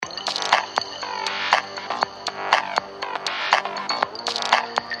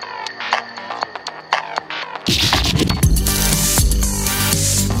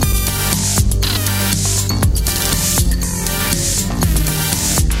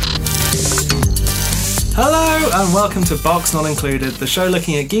and welcome to Box Not Included, the show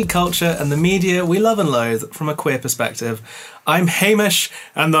looking at geek culture and the media we love and loathe from a queer perspective. I'm Hamish,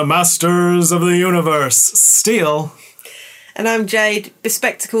 and the masters of the universe, Steel. And I'm Jade,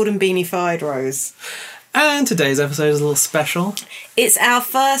 bespectacled and beanie-fied Rose. And today's episode is a little special. It's our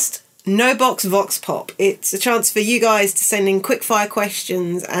first No Box Vox Pop. It's a chance for you guys to send in quick-fire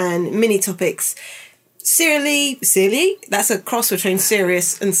questions and mini-topics. Silly, that's a cross between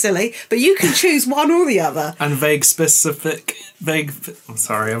serious and silly, but you can choose one or the other. And I'm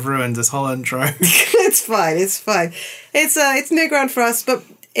sorry, I've ruined this whole intro. It's fine. It's new ground for us, but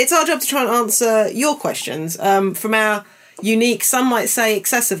it's our job to try and answer your questions from our unique, some might say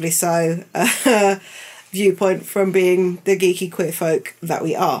excessively so, viewpoint from being the geeky queer folk that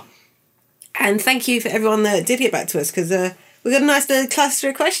we are. And thank you for everyone that did get back to us, because we got a nice little cluster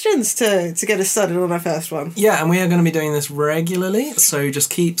of questions to get us started on our first one. Yeah, and we are going to be doing this regularly, so just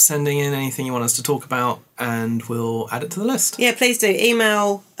keep sending in anything you want us to talk about and we'll add it to the list. Yeah, please do.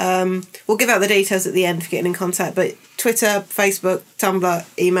 Email, we'll give out the details at the end for getting in contact, but Twitter, Facebook,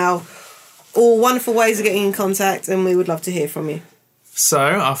 Tumblr, email, all wonderful ways of getting in contact, and we would love to hear from you. So,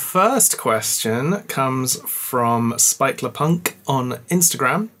 our first question comes from Spike LaPunk on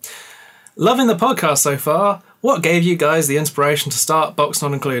Instagram. Loving the podcast so far. What gave you guys the inspiration to start Box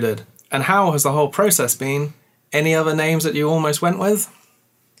Not Included? And how has the whole process been? Any other names that you almost went with?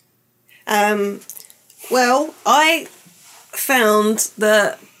 Well, I found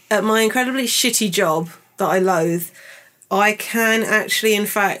that at my incredibly shitty job that I loathe, I can actually, in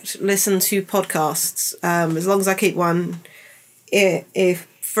fact, listen to podcasts. As long as I keep one if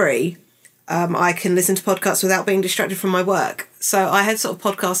free, I can listen to podcasts without being distracted from my work. So I had sort of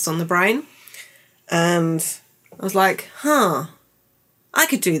podcasts on the brain, and I was like, I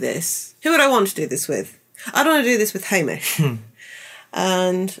could do this. Who would I want to do this with? I'd want to do this with Hamish.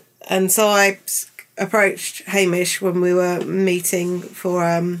 And so I approached Hamish when we were meeting for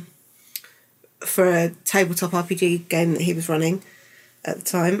a tabletop RPG game that he was running at the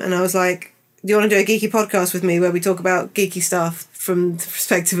time. And I was like, do you want to do a geeky podcast with me where we talk about geeky stuff from the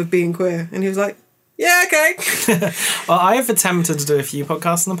perspective of being queer? And he was like, yeah, okay. Well, I have attempted to do a few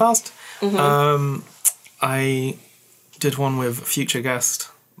podcasts in the past. Mm-hmm. I did one with future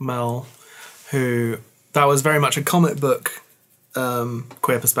guest Mel, that was very much a comic book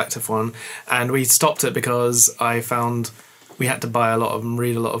queer perspective one, and we stopped it because I found we had to buy a lot of and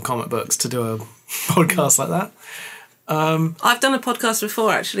read a lot of comic books to do a podcast like that. I've done a podcast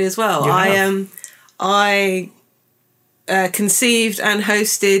before actually as well. I conceived and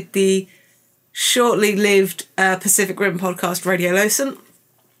hosted the shortly lived Pacific Rim podcast Radio Locent,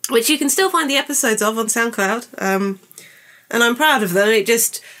 which you can still find the episodes of on SoundCloud, and I'm proud of them. It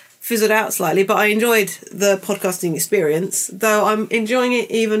just fizzled out slightly, but I enjoyed the podcasting experience, though I'm enjoying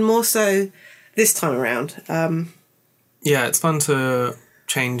it even more so this time around. Yeah, it's fun to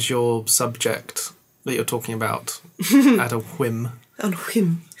change your subject that you're talking about at a whim. On a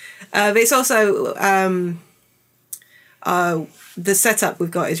whim. But it's also the setup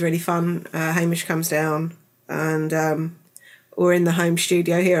we've got is really fun. Hamish comes down, and we're in the home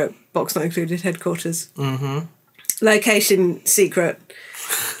studio here at Box Not Included headquarters. Mm-hmm. Location secret,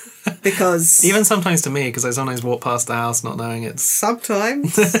 because even sometimes to me, because I sometimes walk past the house not knowing it's...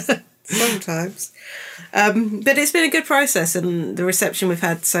 Sometimes. But it's been a good process, and the reception we've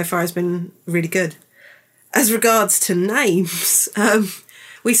had so far has been really good. As regards to names,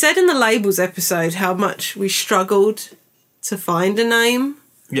 we said in the labels episode how much we struggled to find a name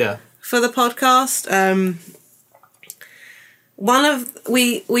for the podcast.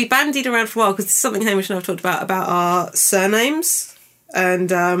 We bandied around for a while because it's something Hamish and I have talked about our surnames, and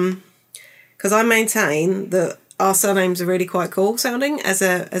because I maintain that our surnames are really quite cool sounding as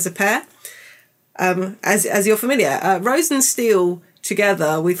a pair. As you're familiar, Rose and Steel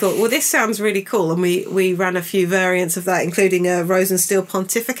together, we thought, well, this sounds really cool, and we ran a few variants of that, including a Rose and Steel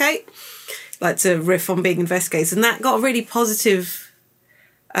Pontificate, like to riff on being investigators, and that got a really positive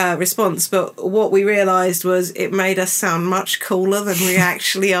response. But what we realised was it made us sound much cooler than we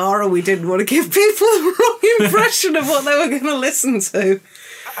actually are, and we didn't want to give people the wrong impression of what they were going to listen to.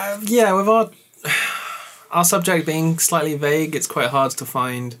 With our subject being slightly vague, it's quite hard to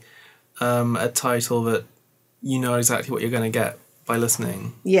find a title that you know exactly what you're going to get by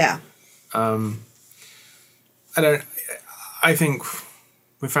listening. Yeah. I think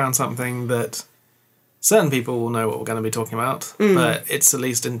we found something that certain people will know what we're going to be talking about, but it's at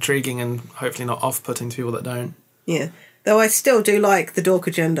least intriguing and hopefully not off-putting to people that don't. Yeah. Though I still do like the Dork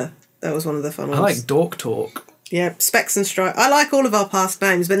Agenda. That was one of the fun ones. I like Dork Talk. Yeah, Specs and Strike. I like all of our past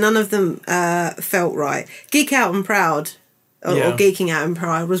names, but none of them felt right. Geek Out and Proud or Yeah. Geeking Out in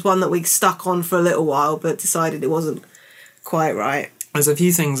Pride was one that we stuck on for a little while, but decided it wasn't quite right. There's a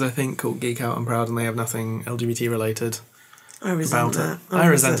few things I think called Geek Out and Proud, and they have nothing LGBT related I resent about that. it. I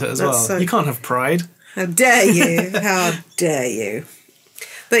resent it as well. That's so- You can't have pride. How dare you? How dare you?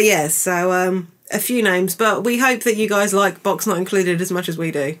 But yeah, so a few names, but we hope that you guys like Box Not Included as much as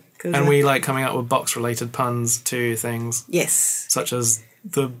we do. And we like coming up with box-related puns to things, Yes. such as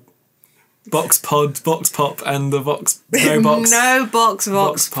the Box Pod, Box Pop, and the Vox... No Box... No Box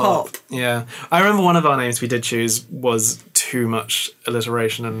Vox Pop. Yeah. I remember one of our names we did choose was too much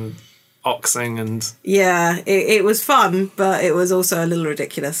alliteration and oxing and... Yeah, it was fun, but it was also a little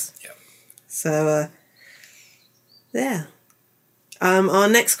ridiculous. Yeah. So, yeah. Our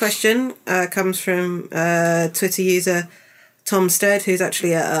next question comes from Twitter user Tom Stead, who's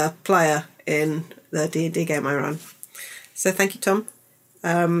actually a player in the D&D game I run. So thank you, Tom.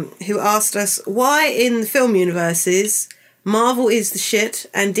 Who asked us, why in the film universes Marvel is the shit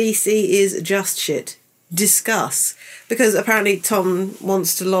and DC is just shit? Discuss. Because apparently Tom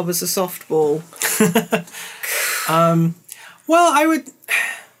wants to lob us a softball. Well,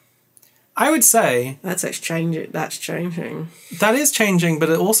 I would say... That's changing. That is changing, but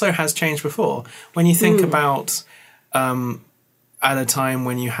it also has changed before. When you think about at a time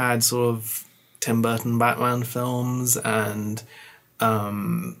when you had sort of Tim Burton Batman films and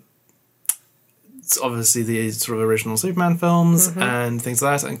obviously the sort of original Superman films and things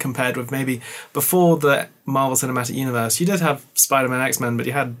like that, and compared with maybe before the Marvel Cinematic Universe, you did have Spider-Man, X-Men, but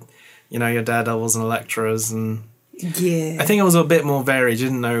you had, your Daredevils and Electras, and Yeah. I think it was a bit more varied. You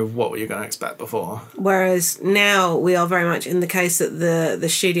didn't know what you were going to expect before. Whereas now we are very much in the case that the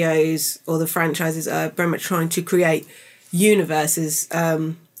studios or the franchises are very much trying to create universes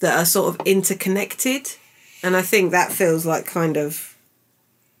that are sort of interconnected. And I think that feels like kind of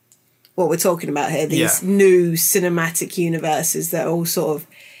what we're talking about here. These new cinematic universes that all sort of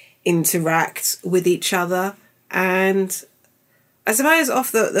interact with each other. And I suppose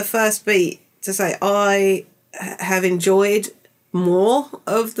off the first beat to say I have enjoyed more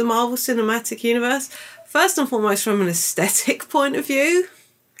of the Marvel Cinematic Universe. First and foremost from an aesthetic point of view.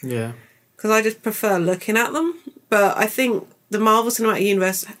 Yeah. Because I just prefer looking at them. But I think the Marvel Cinematic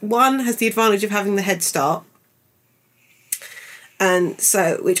Universe, one, has the advantage of having the head start. And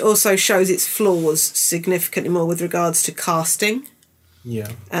so, which also shows its flaws significantly more with regards to casting.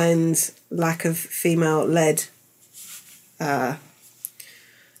 Yeah. And lack of female-led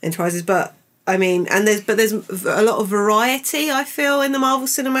enterprises. But, I mean, there's a lot of variety, I feel, in the Marvel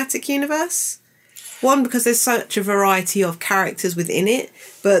Cinematic Universe. One, because there's such a variety of characters within it,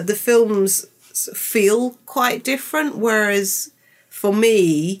 but the films feel quite different, whereas for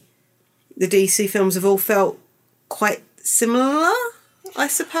me, the DC films have all felt quite similar, I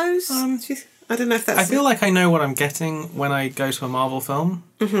suppose. I don't know if that's... I feel like I know what I'm getting when I go to a Marvel film.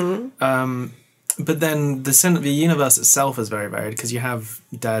 Mm-hmm. But then the universe itself is very varied, because you have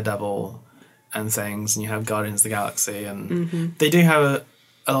Daredevil and things, and you have Guardians of the Galaxy, and they do have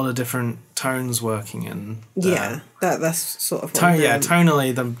a lot of different tones working in. That's sort of...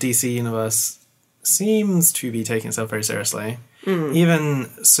 tonally, the DC universe seems to be taking itself very seriously. Even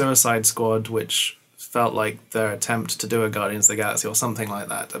Suicide Squad, which felt like their attempt to do a Guardians of the Galaxy or something like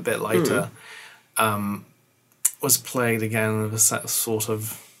that, a bit later, was plagued again with a sort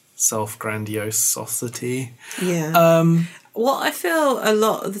of self-grandiosity. Yeah. What I feel a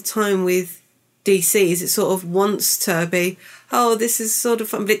lot of the time with DC is it sort of wants to be, oh, this is sort of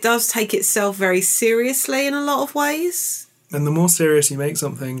fun, but it does take itself very seriously in a lot of ways. And the more serious you make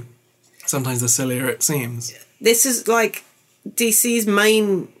something, sometimes the sillier it seems. This is like DC's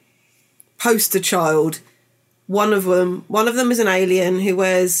main poster child. One of them is an alien who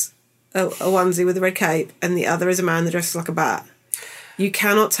wears a onesie with a red cape, and the other is a man that dresses like a bat. You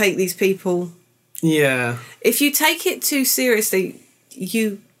cannot take these people... Yeah. If you take it too seriously,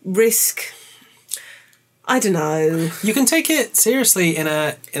 you risk... I don't know. You can take it seriously in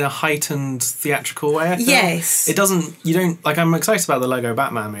a heightened theatrical way, I feel. Yes. It doesn't... You don't... Like, I'm excited about the Lego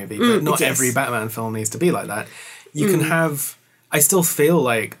Batman movie, but not every Batman film needs to be like that. You can have... I still feel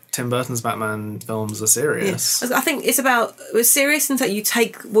like Tim Burton's Batman films are serious. Yeah. I think it's serious until you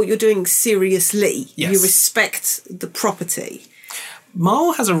take what you're doing seriously. Yes. You respect the property.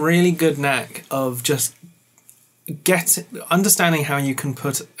 Marvel has a really good knack of just understanding how you can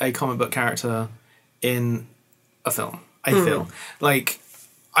put a comic book character in a film, I feel. Like,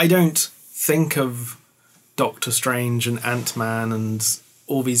 I don't think of Doctor Strange and Ant-Man and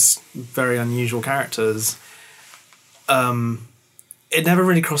all these very unusual characters. It never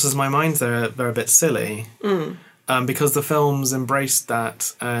really crosses my mind they're a bit silly. Because the films embrace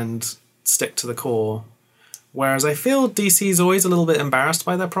that and stick to the core Whereas I feel DC's always a little bit embarrassed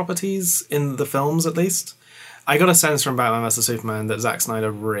by their properties, in the films at least. I got a sense from Batman vs Superman that Zack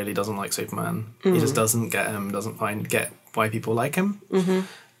Snyder really doesn't like Superman. He just doesn't get him, doesn't get why people like him.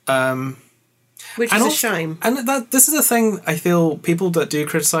 Which is a shame. And this is the thing I feel people that do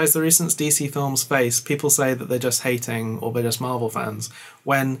criticise the recent DC films face. People say that they're just hating or they're just Marvel fans.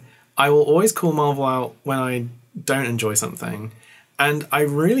 When I will always call Marvel out when I don't enjoy something. And I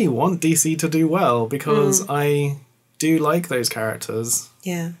really want DC to do well because I do like those characters.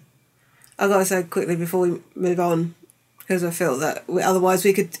 Yeah. I've got to say quickly before we move on, because I feel that otherwise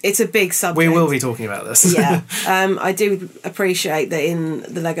it's a big subject. We will be talking about this. Yeah. I do appreciate that in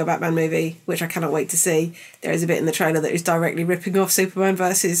the Lego Batman movie, which I cannot wait to see, there is a bit in the trailer that is directly ripping off Superman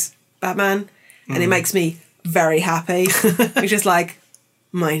versus Batman. And it makes me very happy. It's just like,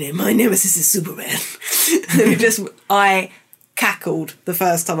 my nemesis is Superman. I cackled the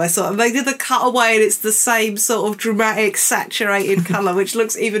first time I saw it. And they did the cutaway and it's the same sort of dramatic, saturated colour, which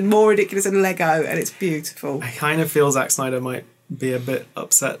looks even more ridiculous in Lego, and it's beautiful. I kind of feel Zack Snyder might be a bit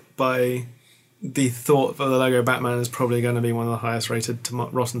upset by the thought that the Lego Batman is probably going to be one of the highest rated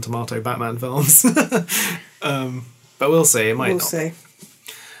Rotten Tomato Batman films. But we'll see. It might not.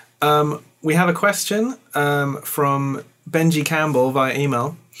 We'll see. We have a question from Benji Campbell via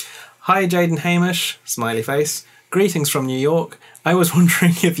email. Hi, Jade and Hamish. Smiley face. Greetings from New York. I was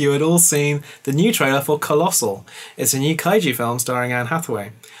wondering if you had all seen the new trailer for Colossal. It's a new kaiju film starring Anne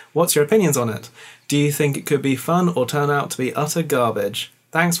Hathaway. What's your opinions on it? Do you think it could be fun or turn out to be utter garbage?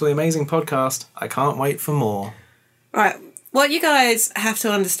 Thanks for the amazing podcast. I can't wait for more. Right. What you guys have to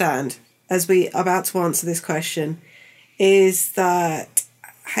understand as we are about to answer this question is that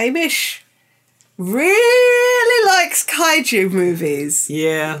Hamish really likes kaiju movies.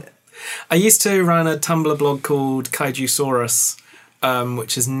 Yeah. I used to run a Tumblr blog called Kaijusaurus,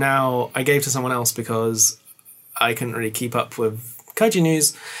 which is now I gave to someone else because I couldn't really keep up with kaiju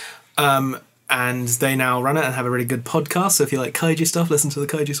news. And they now run it and have a really good podcast. So if you like kaiju stuff, listen to the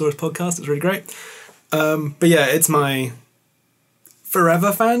Kaijusaurus podcast. It's really great. But yeah, it's my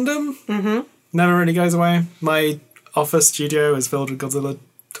forever fandom. Mm-hmm. Never really goes away. My office studio is filled with Godzilla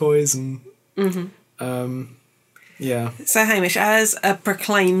toys and... yeah. So Hamish, as a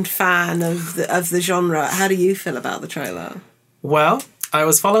proclaimed fan of the genre, how do you feel about the trailer? Well, I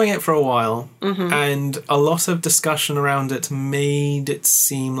was following it for a while, and a lot of discussion around it made it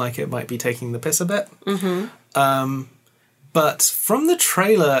seem like it might be taking the piss a bit. But from the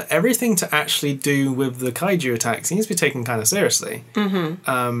trailer, everything to actually do with the kaiju attack seems to be taken kind of seriously.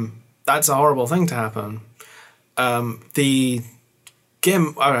 That's a horrible thing to happen. The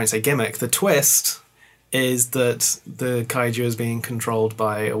gimmick, the twist is that the kaiju is being controlled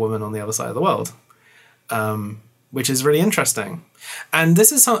by a woman on the other side of the world, which is really interesting. And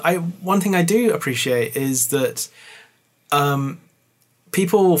this is one thing I do appreciate is that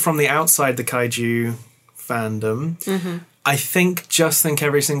people from the outside the kaiju fandom, I think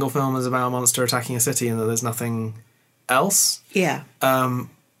every single film is about a monster attacking a city and that there's nothing else. Yeah.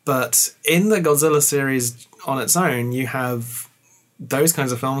 But in the Godzilla series on its own, you have those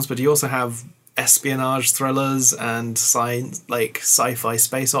kinds of films, but you also have espionage thrillers and sci-fi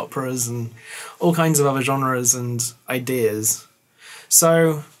space operas and all kinds of other genres and ideas.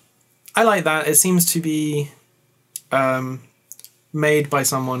 So I like that. It seems to be made by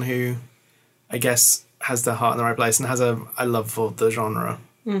someone who, I guess, has their heart in the right place and has a love for the genre.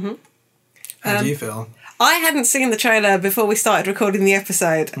 How do you feel? I hadn't seen the trailer before we started recording the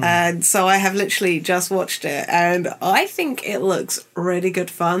episode, and so I have literally just watched it, and I think it looks really good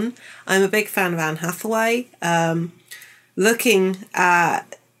fun. I'm a big fan of Anne Hathaway. Looking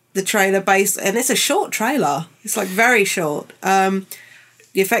at the trailer and it's a short trailer. It's like very short. The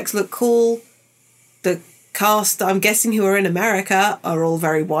effects look cool. The cast, I'm guessing who are in America, are all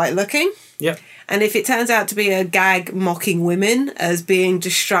very white looking. Yep. And if it turns out to be a gag mocking women as being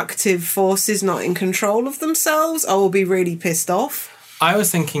destructive forces not in control of themselves, I will be really pissed off. I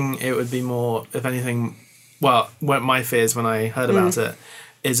was thinking it would be more, if anything, well, my fears when I heard about it,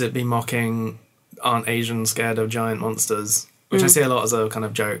 is it be mocking aren't Asians scared of giant monsters, which I see a lot as a kind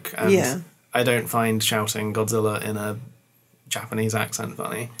of joke. And I don't find shouting Godzilla in a Japanese accent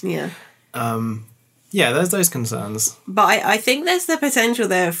funny. Yeah. Yeah, there's those concerns. But I think there's the potential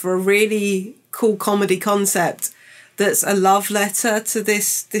there for a really cool comedy concept that's a love letter to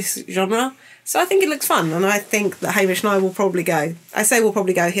this genre. So I think it looks fun, and I think that Hamish and I will probably go. I say we'll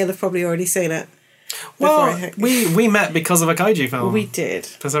probably go. He'll have probably already seen it. Well, we met because of a kaiju film. We did.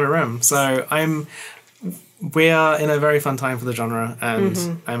 Pacific Rim. So we are in a very fun time for the genre, and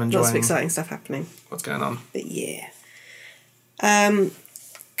I'm enjoying... Lots of exciting stuff happening. What's going on. But yeah.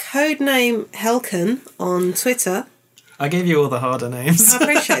 codename Helken on Twitter. I gave you all the harder names. I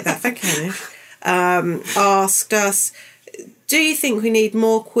appreciate that. Thank you, Hamish. Asked us, do you think we need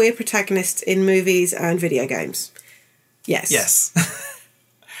more queer protagonists in movies and video games? Yes. Yes.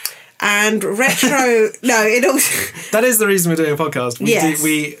 And retro... no, it also... That is the reason we're doing a podcast. Yes.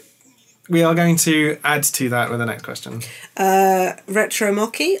 We are going to add to that with the next question. Retro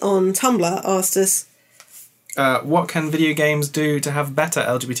Mocky on Tumblr asked us, what can video games do to have better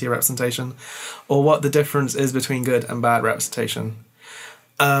LGBT representation, or what the difference is between good and bad representation?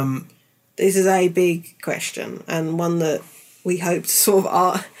 This is a big question, and one that we hope to sort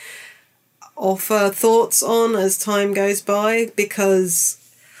of offer thoughts on as time goes by, because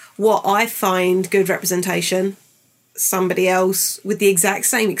what I find good representation, somebody else with the exact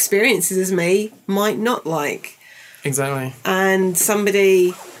same experiences as me might not like. Exactly. And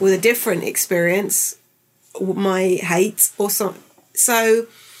somebody with a different experience might hate or something. So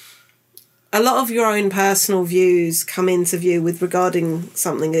a lot of your own personal views come into view with regarding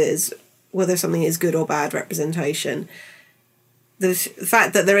something is whether something is good or bad representation. The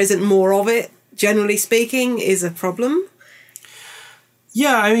fact that there isn't more of it, generally speaking, is a problem.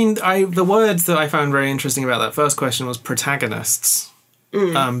 Yeah, I mean, the word that I found very interesting about that first question was protagonists,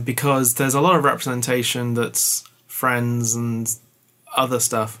 because there's a lot of representation that's friends and other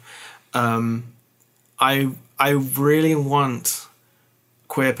stuff. I really want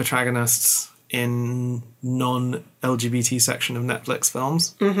queer protagonists in non-LGBT section of Netflix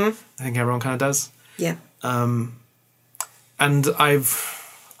films. Mm-hmm. I think everyone kind of does. Yeah. And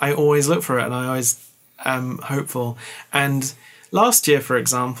I always look for it, and I always am hopeful. And last year, for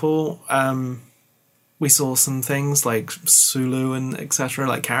example, we saw some things like Sulu and etc.,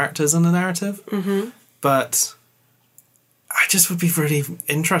 like characters in the narrative. Mm-hmm. But I just would be really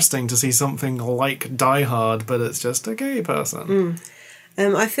interesting to see something like Die Hard, but it's just a gay person.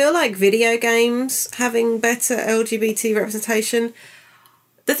 I feel like video games having better LGBT representation.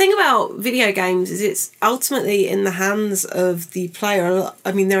 The thing about video games is it's ultimately in the hands of the player.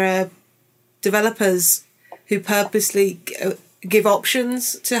 I mean, there are developers who purposely give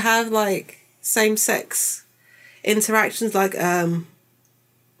options to have like same-sex interactions, like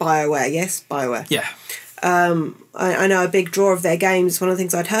BioWare. Yes, BioWare. Yeah. I know a big draw of their games. One of the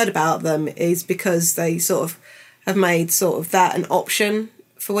things I'd heard about them is because they sort of have made sort of that an option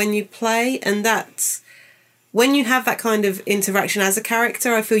for when you play, and that's when you have that kind of interaction as a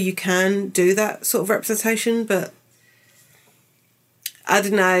character, I feel you can do that sort of representation. But I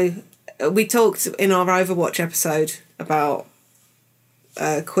don't know. We talked in our Overwatch episode about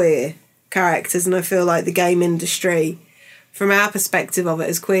queer characters, and I feel like the game industry, from our perspective of it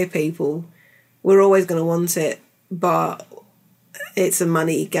as queer people, we're always going to want it, but it's a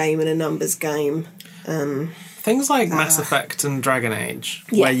money game and a numbers game. Things like Mass Effect and Dragon Age,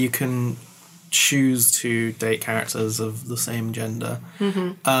 where you can choose to date characters of the same gender.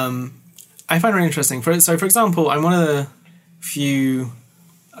 Mm-hmm. I find really interesting. For example, I'm one of the few,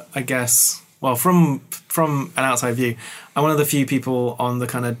 I guess, well, from an outside view, I'm one of the few people on the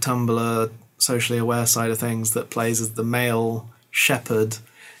kind of Tumblr socially aware side of things that plays as the male Shepard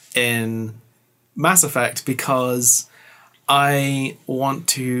in Mass Effect, because I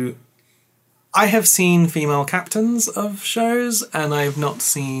have seen female captains of shows, and I've not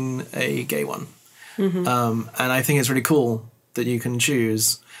seen a gay one. Mm-hmm. And I think it's really cool that you can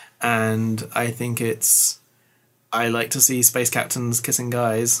choose. And I think I like to see space captains kissing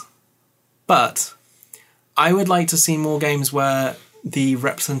guys. But I would like to see more games where the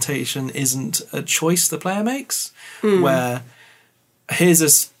representation isn't a choice the player makes. Where here's a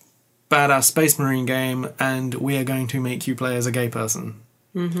badass Space Marine game, and we are going to make you play as a gay person.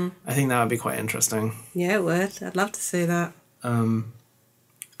 Mm-hmm. I think that would be quite interesting. Yeah, it would. I'd love to see that.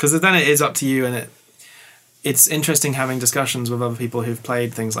 Because then it is up to you, and it's interesting having discussions with other people who've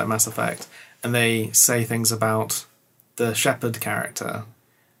played things like Mass Effect, and they say things about the Shepard character,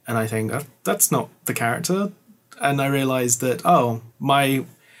 and I think, that's not the character. And I realised that, my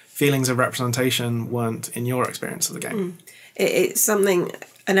feelings of representation weren't in your experience of the game. It's something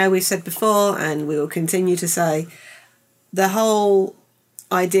I know we've said before, and we will continue to say. The whole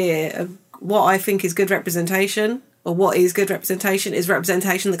idea of what I think is good representation, or what is good representation, is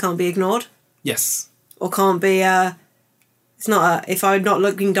representation that can't be ignored. Yes. Or can't be it's not if I'm not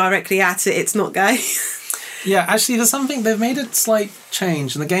looking directly at it, it's not gay. Yeah, actually there's something, they've made a slight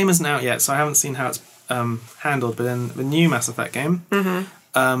change, and the game isn't out yet, so I haven't seen how it's handled, but in the new Mass Effect game,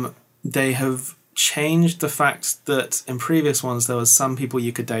 they have changed the fact that in previous ones there was some people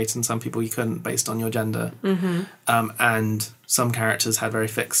you could date and some people you couldn't based on your gender. And some characters had very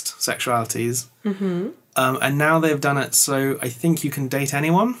fixed sexualities. And now they've done it so I think you can date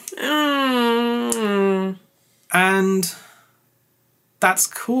anyone. And that's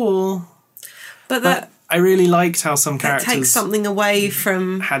cool. But I really liked how some characters takes something away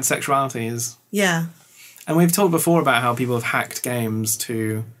from... had sexualities. Yeah. And we've talked before about how people have hacked games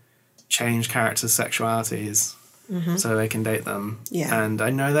to change characters' sexualities so they can date them. Yeah. And I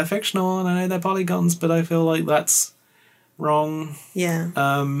know they're fictional and I know they're polygons, but I feel like that's wrong. Yeah.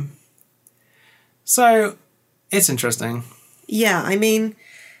 So it's interesting. Yeah, I mean,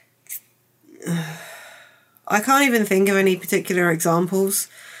 I can't even think of any particular examples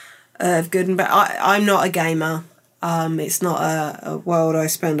of good and bad. I'm not a gamer. It's not a world I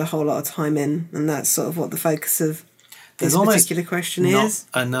spend a whole lot of time in, and that's sort of what the focus of this particular question is.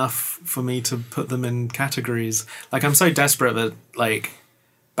 Not enough for me to put them in categories. Like, I'm so desperate that, like,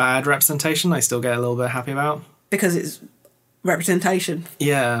 bad representation I still get a little bit happy about. Because it's representation.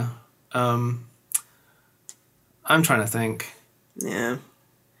 Yeah. I'm trying to think. Yeah.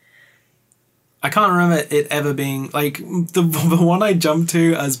 I can't remember it ever being... Like, the one I jumped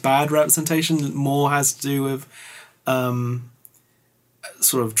to as bad representation more has to do with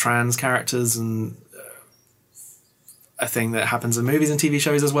sort of trans characters and a thing that happens in movies and TV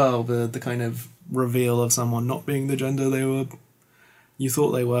shows as well. The kind of reveal of someone not being the gender you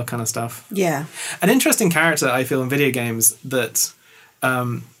thought they were kind of stuff. Yeah. An interesting character, I feel, in video games that...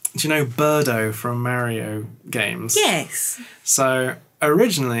 do you know Birdo from Mario games? Yes. So,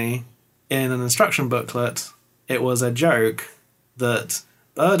 originally, in an instruction booklet, it was a joke that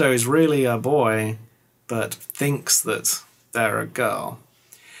Birdo's really a boy, but thinks that they're a girl.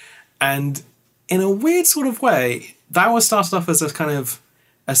 And in a weird sort of way, that was started off as a kind of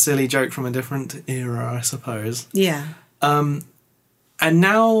a silly joke from a different era, I suppose. Yeah. And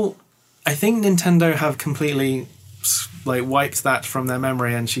now, I think Nintendo have completely... like wiped that from their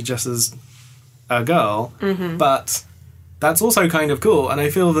memory and she just is a girl, but that's also kind of cool, and I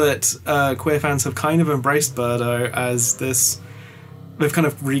feel that queer fans have kind of embraced Birdo as this, they've kind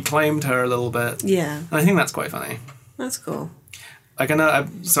of reclaimed her a little bit. Yeah. And I think that's quite funny. That's cool. Like, I know,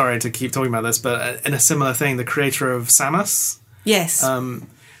 I'm sorry to keep talking about this, but in a similar thing, the creator of Samus Yes.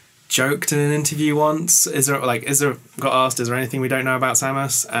 Joked in an interview once, got asked, is there anything we don't know about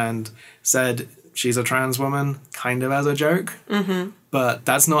Samus, and said she's a trans woman, kind of as a joke. But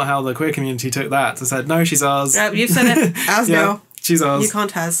that's not how the queer community took that. They said, no, she's ours. You've said it. Ours now. She's ours. You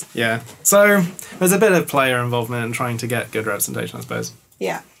can't has. Yeah. So there's a bit of player involvement in trying to get good representation, I suppose.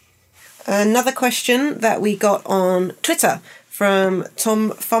 Yeah. Another question that we got on Twitter from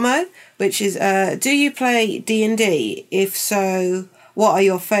Tom Fomo, which is, do you play D&D? If so, what are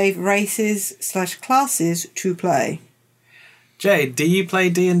your favourite races/classes to play? Jade, do you play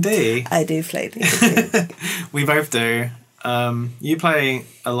D&D? I do play D&D. We both do. You play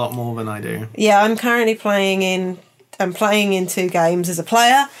a lot more than I do. Yeah, I'm currently playing in 2 games as a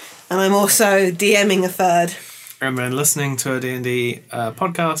player, and I'm also DMing a third. And then listening to a D&D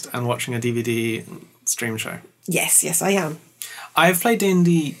podcast and watching a DVD stream show. Yes, I am. I've played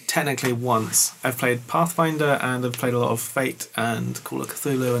D&D technically once. I've played Pathfinder and I've played a lot of Fate and Call of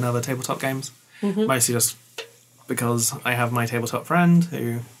Cthulhu and other tabletop games. Mostly just because I have my tabletop friend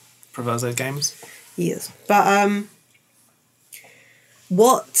who prefers those games. Yes. But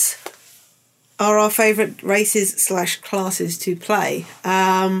what are our favourite races/classes to play?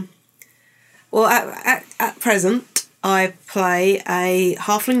 Well, at present, I play a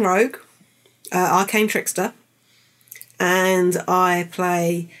Halfling Rogue, Arcane Trickster, and I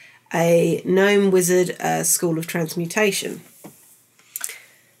play a Gnome Wizard, School of Transmutation.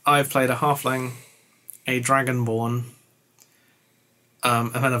 I've played a Halfling, a Dragonborn,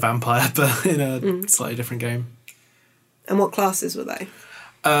 and then a Vampire, but in a slightly different game. And what classes were they?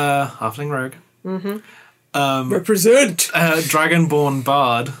 Halfling Rogue. Represent! Dragonborn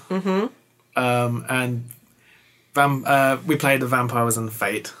Bard. And we played the Vampires and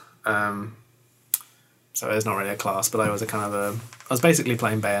Fate. So it's not really a class, but I was I was basically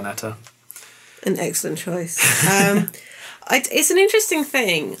playing Bayonetta. An excellent choice. It's an interesting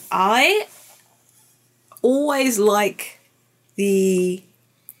thing. I always like the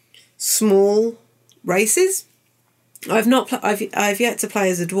small races. I've yet to play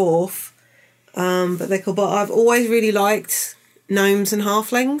as a dwarf, but they're cool. But I've always really liked gnomes and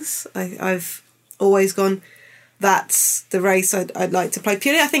halflings. I've always gone, that's the race I'd like to play.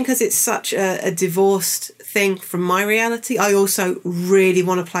 Purely, I think, because it's such a divorced thing from my reality. I also really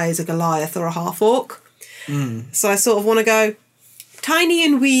want to play as a Goliath or a half-orc. So I sort of want to go, tiny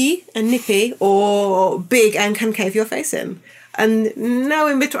and wee and nippy, or big and can cave your face in. And no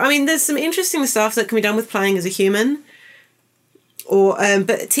in between. I mean, there's some interesting stuff that can be done with playing as a human. Or,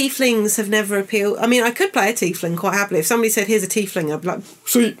 but tieflings have never appealed. I mean, I could play a tiefling quite happily. If somebody said, "Here's a tiefling," I'd be like,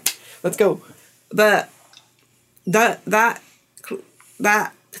 "Sweet, let's go." But that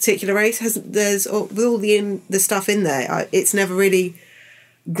particular race there's with all the stuff in there. It's never really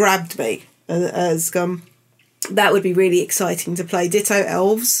grabbed me as that would be really exciting to play. Ditto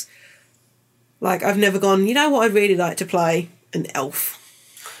elves. Like, I've never gone, you know what I'd really like to play? An elf.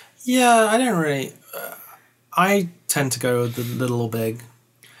 Yeah, I don't really... I tend to go with the little or big.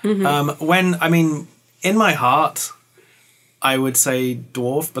 Mm-hmm. In my heart, I would say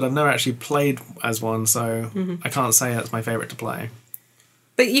dwarf, but I've never actually played as one, so I can't say that's my favourite to play.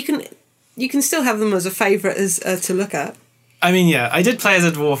 But you can still have them as a favourite as to look at. I mean, yeah, I did play as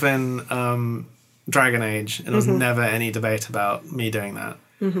a dwarf in Dragon Age, and there was never any debate about me doing that.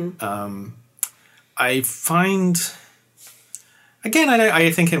 Mm-hmm. I find... Again,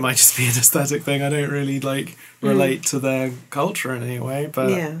 I think it might just be an aesthetic thing. I don't really, relate to their culture in any way, but...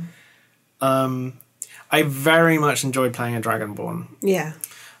 Yeah. I very much enjoyed playing a Dragonborn. Yeah.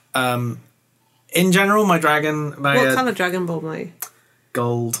 In general, my dragon... What colour Dragonborn are you?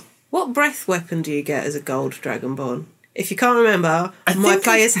 Gold. What breath weapon do you get as a gold Dragonborn? If you can't remember, my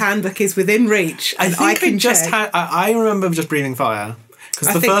player's handbook is within reach, and I can check. I remember just breathing fire,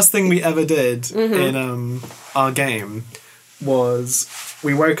 because the first thing we ever did in our game was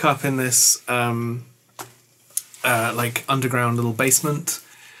we woke up in this underground little basement,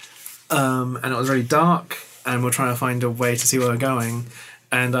 and it was really dark, and we're trying to find a way to see where we're going.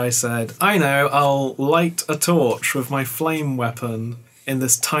 And I said, I know, I'll light a torch with my flame weapon in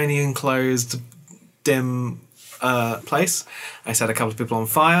this tiny enclosed dim place. I set a couple of people on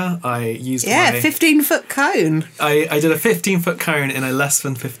fire. I used 15-foot cone. I did a 15-foot cone in a less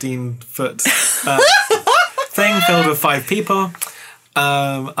than 15-foot thing filled with 5 people.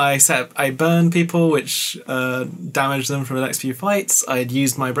 I burned people, which damaged them for the next few fights. I'd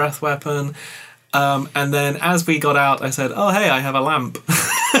used my breath weapon. And then as we got out, I said, "Oh, hey, I have a lamp."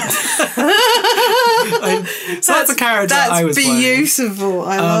 So that's a character I was playing. That's beautiful.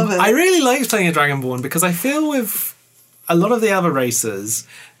 I love it. I really liked playing a Dragonborn because I feel with a lot of the other races,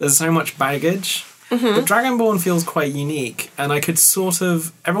 there's so much baggage. But Dragonborn feels quite unique, and I could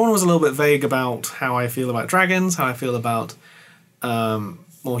everyone was a little bit vague about how I feel about dragons, how I feel about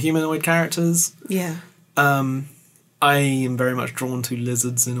more humanoid characters. Yeah. I am very much drawn to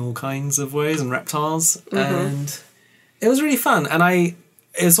lizards in all kinds of ways and reptiles, and it was really fun. And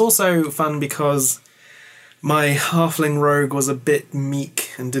it's also fun because my halfling rogue was a bit meek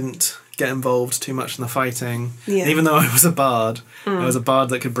and didn't get involved too much in the fighting. Yeah. Even though I was a bard, I was a bard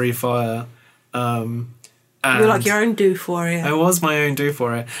that could breathe fire. And you're like your own doof warrior. I was my own doof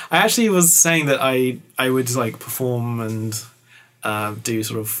warrior. I actually was saying that I would perform and do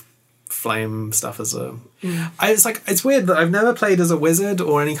sort of flame stuff as a... It's weird that I've never played as a wizard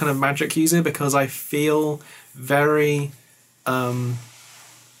or any kind of magic user because I feel very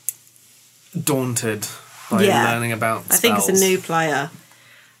daunted by learning about spells. I think as a new player.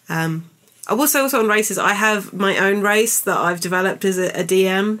 I also on races, I have my own race that I've developed as a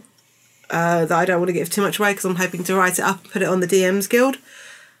DM that I don't want to give too much away because I'm hoping to write it up and put it on the DM's Guild.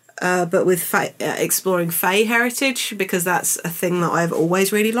 But with exploring Fae heritage, because that's a thing that I've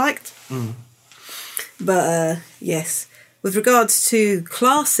always really liked. But yes, with regards to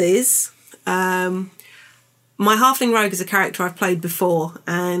classes, my halfling rogue is a character I've played before,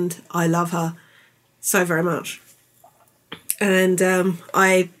 and I love her so very much. And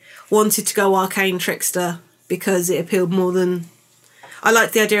I wanted to go arcane trickster because it appealed more than... I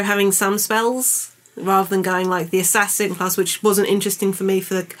liked the idea of having some spells rather than going like the assassin class, which wasn't interesting for me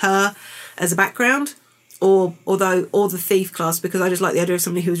for her as a background, or the thief class, because I just like the idea of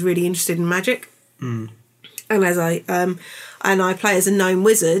somebody who was really interested in magic. And as I play as a gnome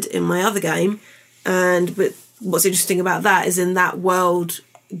wizard in my other game, but what's interesting about that is in that world,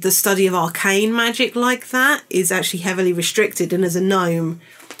 the study of arcane magic like that is actually heavily restricted, and as a gnome,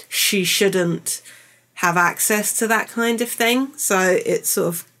 she shouldn't have access to that kind of thing. So it's sort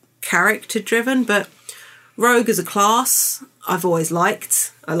of character driven, but rogue as a class I've always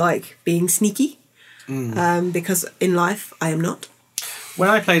liked. I like being sneaky because in life I am not. When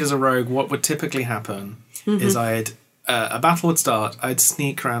I played as a rogue, what would typically happen is a battle would start, I'd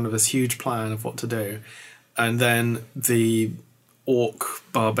sneak around with this huge plan of what to do, and then the orc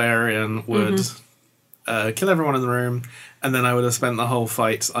barbarian would kill everyone in the room, and then I would have spent the whole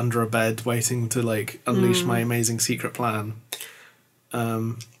fight under a bed waiting to unleash my amazing secret plan.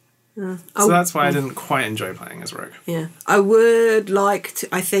 So that's why I didn't quite enjoy playing as Rogue. Yeah. I would like to,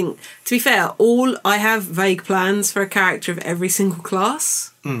 I think, to be fair, I have vague plans for a character of every single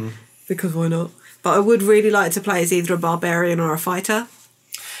class. Because why not? But I would really like to play as either a barbarian or a fighter.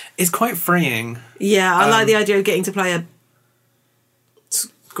 It's quite freeing. Yeah, I like the idea of getting to play a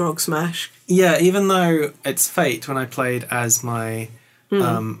Grog Smash. Yeah, even though it's Fate, when I played as my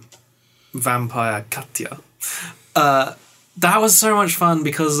vampire Katya, that was so much fun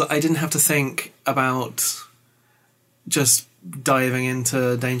because I didn't have to think about just diving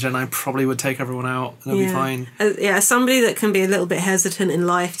into danger, and I probably would take everyone out and it'll be fine. As somebody that can be a little bit hesitant in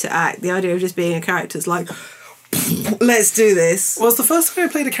life to act, the idea of just being a character is like, let's do this. Well, it's the first time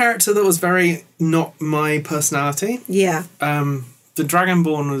I played a character that was very not my personality. Yeah. The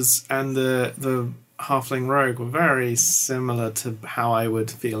Dragonborn and the Halfling Rogue were very similar to how I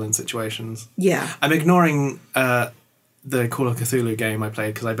would feel in situations. Yeah. I'm ignoring the Call of Cthulhu game I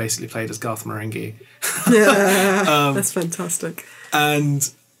played because I basically played as Garth Marenghi. That's fantastic.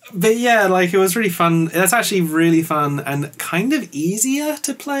 But yeah, like, it was really fun. That's actually really fun and kind of easier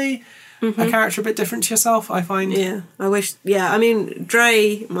to play a character a bit different to yourself, I find. Yeah, I wish. Yeah, I mean,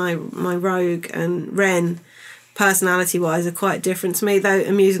 Dre, my rogue, and Ren, personality-wise, are quite different to me. Though,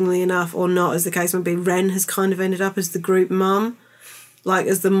 amusingly enough, or not, as the case may be, Ren has kind of ended up as the group mum, like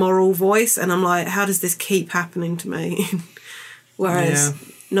as the moral voice, and I'm like, how does this keep happening to me? Whereas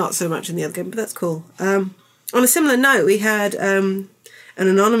not so much in the other game, but that's cool. On a similar note, we had an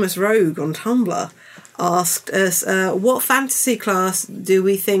anonymous rogue on Tumblr asked us, what fantasy class do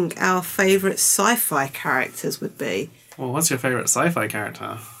we think our favourite sci-fi characters would be? Well, what's your favourite sci-fi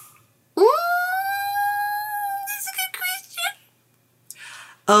character? That's a good question.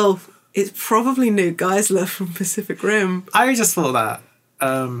 Oh, it's probably Newt Geisler from Pacific Rim. I just thought that.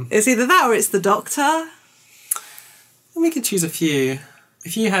 It's either that or it's the Doctor. We could choose a few.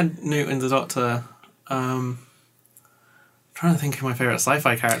 If you had Newt and the Doctor, I'm trying to think who my favourite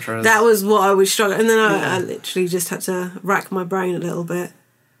sci-fi character is. That was what I was struggling, and then I literally just had to rack my brain a little bit.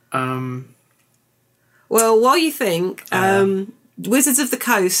 Well, while you think, Wizards of the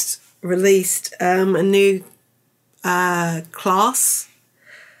Coast released a new class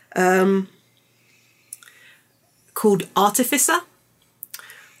called Artificer,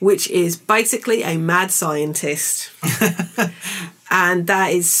 which is basically a mad scientist. And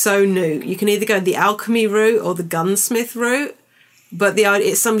that is so new. You can either go the alchemy route or the gunsmith route, but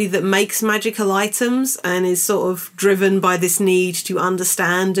it's somebody that makes magical items and is sort of driven by this need to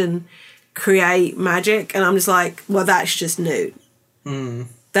understand and create magic. And I'm just like, well, that's just Newt.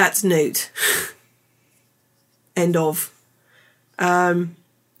 That's Newt. End of. The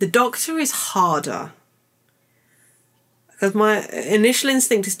Doctor is harder. Because my initial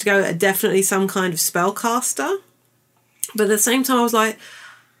instinct is to go definitely some kind of spellcaster. But at the same time, I was like,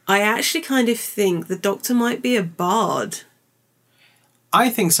 I actually kind of think the Doctor might be a bard. I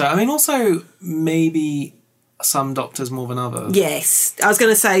think so. I mean, also, maybe some Doctors more than others. Yes. I was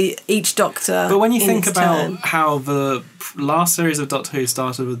going to say each Doctor. But when you think about how the last series of Doctor Who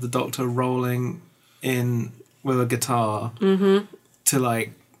started with the Doctor rolling in with a guitar to,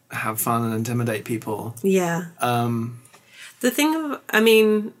 like, have fun and intimidate people. Yeah. The thing,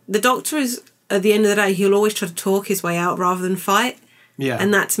 the Doctor is, at the end of the day, he'll always try to talk his way out rather than fight. Yeah.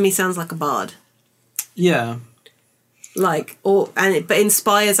 And that to me sounds like a bard. Yeah. But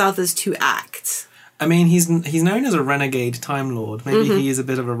inspires others to act. I mean, he's known as a renegade Time Lord. Maybe he is a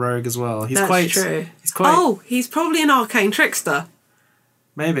bit of a rogue as well. That's true. He's probably an arcane trickster.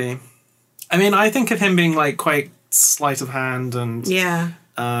 Maybe. I mean, I think of him being, like, quite sleight of hand and... Yeah.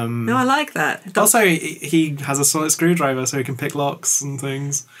 No, I like that. Also, he has a solid screwdriver so he can pick locks and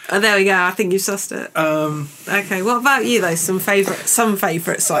things. Oh, there we go. I think you've sussed it. Okay, what about you, though? Some favourite sci-fi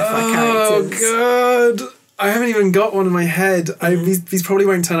characters? Oh, God. I haven't even got one in my head. These probably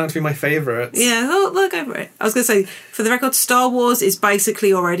won't turn out to be my favourites. Yeah, we'll go for it. I was going to say, for the record, Star Wars is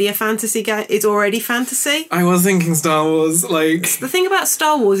basically already a fantasy game. It's already fantasy. I was thinking Star Wars, like... The thing about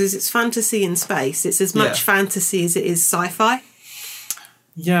Star Wars is it's fantasy in space. It's as much fantasy as it is sci-fi.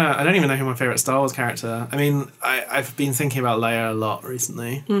 Yeah, I don't even know who my favourite Star Wars character... I mean, I've been thinking about Leia a lot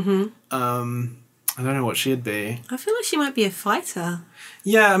recently. I don't know what she'd be. I feel like she might be a fighter.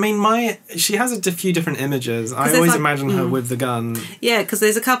 Yeah, I mean, she has a few different images. I always imagine her with the gun. Yeah, because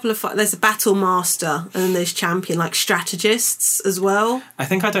there's a couple of... There's a battle master and then there's champion, like strategists as well. I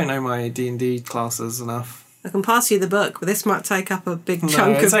think I don't know my D&D classes enough. I can pass you the book, but this might take up a big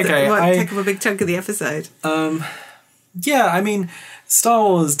chunk take up a big chunk of the episode. Yeah, I mean, Star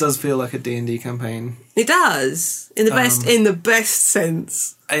Wars does feel like a D&D campaign. It does, in the best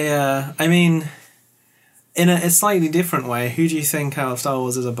sense. Yeah, I mean, in a slightly different way, who do you think out of Star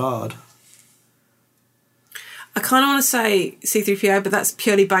Wars is a bard? I kind of want to say C-3PO, but that's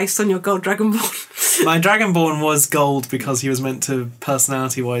purely based on your gold Dragonborn. My Dragonborn was gold because he was meant to,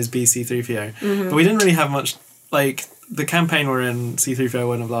 personality-wise, be C-3PO. Mm-hmm. But we didn't really have much... Like, the campaign we're in, C-3PO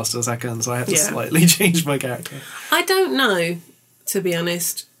wouldn't have lasted a second, so I had to slightly change my character. I don't know, to be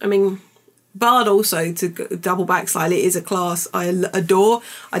honest. I mean, Bard also, to double back slightly, is a class I adore.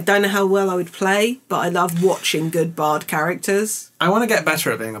 I don't know how well I would play, but I love watching good Bard characters. I want to get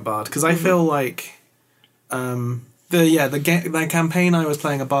better at being a bard, because I feel like... the campaign I was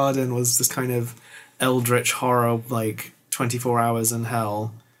playing a bard in was this kind of eldritch horror, like 24 hours in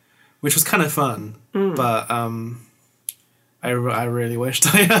hell, which was kind of fun. But I really wished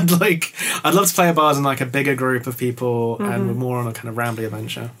I had I'd love to play a bard in like a bigger group of people and more on a kind of rambly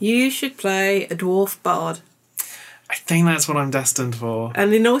adventure. You should play a dwarf bard. I think that's what I'm destined for.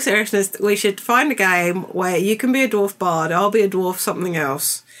 And in all seriousness, we should find a game where you can be a dwarf bard, I'll be a dwarf something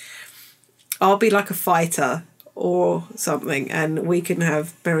else. I'll be like a fighter or something, and we can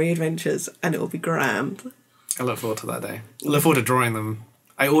have merry adventures, and it'll be grand. I look forward to that day. I look forward to drawing them.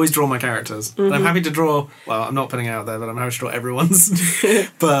 I always draw my characters. And I'm happy to draw... Well, I'm not putting it out there, but I'm happy to draw everyone's.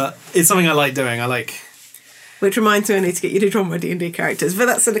 But it's something I like doing. Which reminds me, I need to get you to draw my D&D characters, but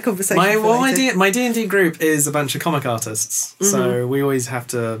that's in a conversation my D&D group is a bunch of comic artists, so we always have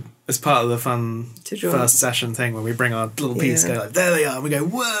to... It's part of the fun first session thing when we bring our little piece, go like, there they are, and we go,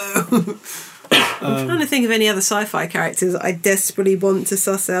 whoa! I'm trying to think of any other sci-fi characters I desperately want to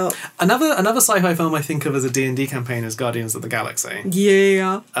suss out. Another sci-fi film I think of as a D&D campaign is Guardians of the Galaxy.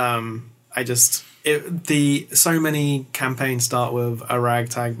 Yeah. So many campaigns start with a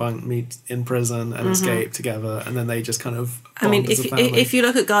ragtag bunk meet in prison and escape together, and then they just kind of bond as a family. If you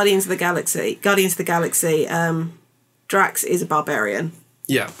look at Guardians of the Galaxy, Drax is a barbarian.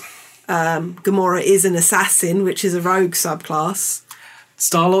 Yeah. Gamora is an assassin, which is a rogue subclass.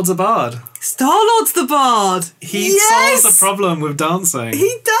 Star-Lord's a bard. Star-Lord's the bard. He solves the problem with dancing.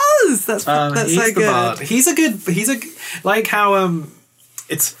 He does. That's so good. Bard. He's like how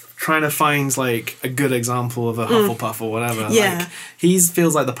it's trying to find like a good example of a Hufflepuff or whatever. Yeah. Like, he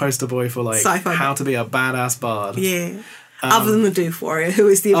feels like the poster boy for like sci-fi how to be a badass bard. Yeah. Other than the Doof Warrior, who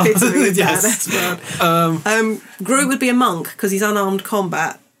is the epitome of badass bard. Groot would be a monk because he's unarmed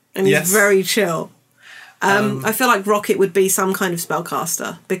combat and he's very chill. I feel like Rocket would be some kind of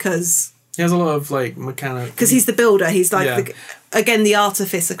spellcaster because... He has a lot of, like, mechanic... Because he's the builder. He's, like, the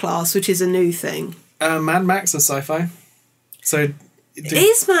artificer class, which is a new thing. Mad Max is sci-fi. So...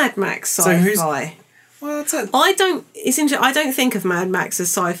 Is Mad Max sci-fi? Well, that's it. I don't think of Mad Max as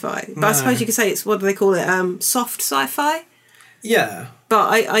sci-fi. But I suppose you could say it's, what do they call it? Soft sci-fi? Yeah.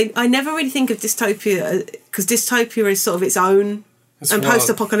 But I never really think of dystopia... Because dystopia is sort of its own... And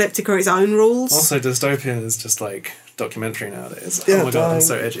post-apocalyptic are its own rules. Also, dystopian is just like documentary nowadays. Oh my god, I'm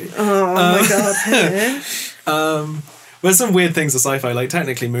so edgy. Oh my god. There's some weird things of sci-fi. Like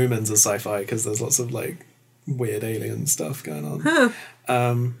technically, Moomins are sci-fi because there's lots of like weird alien stuff going on.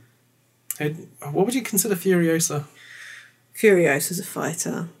 What would you consider Furiosa? Furiosa's a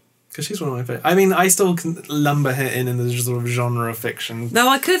fighter. Because she's one of my favourites. I mean, I still can lumber her in the sort of genre fiction. Though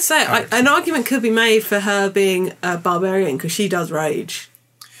I could say, an argument could be made for her being a barbarian, because she does rage.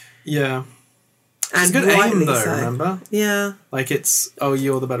 Yeah. And good aim, though, remember? Yeah. Like,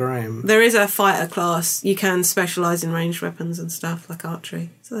 you're the better aim. There is a fighter class. You can specialise in ranged weapons and stuff, like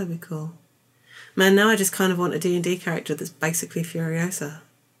archery. So that'd be cool. Man, now I just kind of want a D&D character that's basically Furiosa.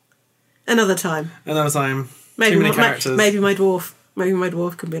 Another time. Maybe too many characters. Maybe my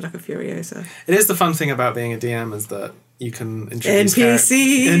dwarf can be like a Furiosa. It is the fun thing about being a DM is that you can introduce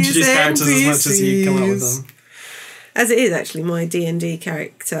NPCs characters as much as you come up with them. As it is, actually, my D&D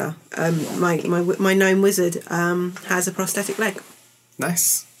character, my gnome wizard, has a prosthetic leg.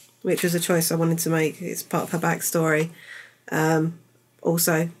 Nice. Which was a choice I wanted to make. It's part of her backstory.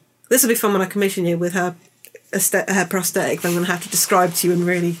 Also, this will be fun when I commission you with her prosthetic that I'm going to have to describe to you in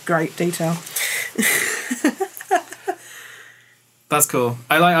really great detail. That's cool.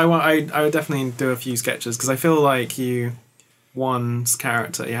 I would definitely do a few sketches because I feel like one's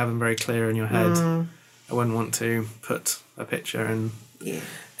character, you have them very clear in your head. I wouldn't want to put a picture in. Yeah.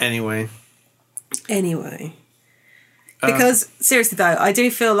 Anyway. Because, seriously though, I do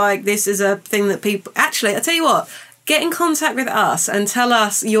feel like this is a thing that people... Actually, I'll tell you what. Get in contact with us and tell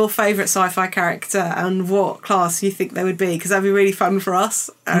us your favourite sci-fi character and what class you think they would be, because that'd be really fun for us.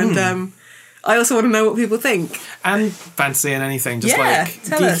 And I also want to know what people think. And fantasy and anything. Just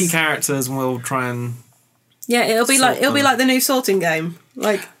geeky characters, and we'll try and... Yeah, it'll be like the new sorting game.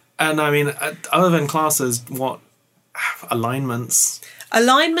 Like... And I mean, other than classes, what alignments?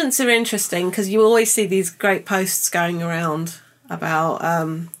 Alignments are interesting because you always see these great posts going around about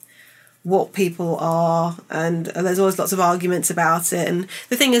what people are, and there's always lots of arguments about it. And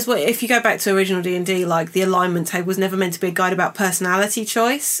the thing is, if you go back to original D&D, like the alignment table was never meant to be a guide about personality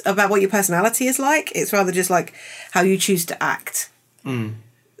choice, about what your personality is like. It's rather just like how you choose to act.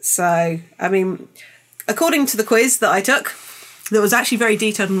 So, I mean, according to the quiz that I took, that was actually very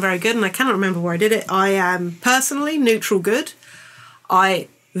detailed and very good, and I cannot remember where I did it. I am personally neutral good. I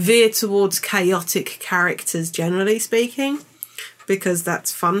veer towards chaotic characters, generally speaking, because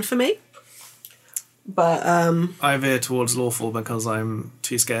that's fun for me. But I veer towards lawful because I'm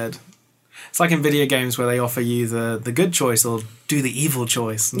too scared. It's like in video games where they offer you the good choice or do the evil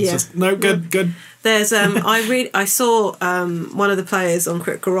choice. And it's just, no, good. There's I saw one of the players on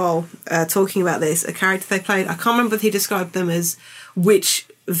Critical Role talking about this, a character they played. I can't remember if he described them as which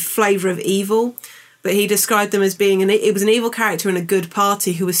flavour of evil, but he described them as being it was an evil character in a good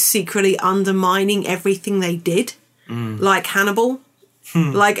party who was secretly undermining everything they did, like Hannibal.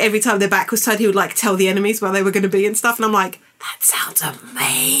 Like every time their back was turned, he would like tell the enemies where they were going to be and stuff. And I'm like, that sounds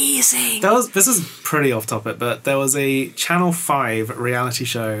amazing. This is pretty off topic, but there was a Channel 5 reality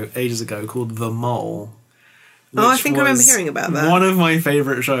show ages ago called The Mole. I think I remember hearing about that. One of my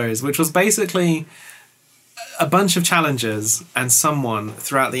favourite shows, which was basically a bunch of challenges, and someone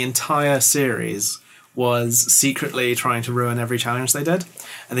throughout the entire series was secretly trying to ruin every challenge they did,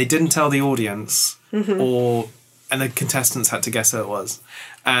 and they didn't tell the audience, and the contestants had to guess who it was.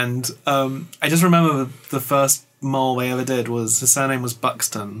 And I just remember the first mole they ever did was, his surname was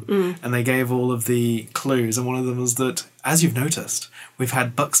Buxton, and they gave all of the clues, and one of them was that, as you've noticed, we've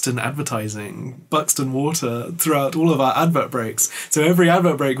had Buxton advertising, Buxton water throughout all of our advert breaks. So every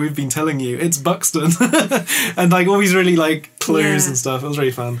advert break we've been telling you it's Buxton. And like all these really like clues and stuff. It was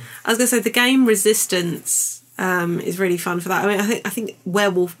really fun. I was going to say the game Resistance is really fun for that. I mean, I think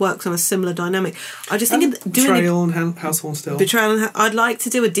Werewolf works on a similar dynamic. I just think Betrayal and Household Still. Betrayal and I'd like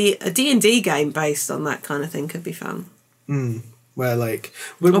to do a D&D game based on that kind of thing. Could be fun. Where like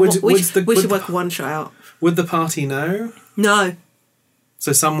we should work one shot out. Would the party know? No.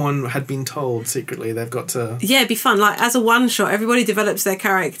 So someone had been told secretly they've got to... Yeah, it'd be fun. Like, as a one-shot, everybody develops their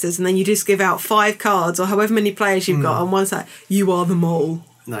characters, and then you just give out 5 cards, or however many players you've got on one side. You are the mole.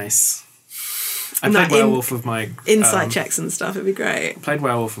 Nice. I played Werewolf with my... Insight checks and stuff, it'd be great. I played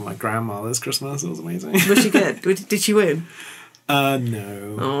Werewolf with my grandma this Christmas, it was amazing. Was she good? Did she win?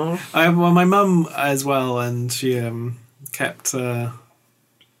 No. Oh. Well, my mum as well, and she kept...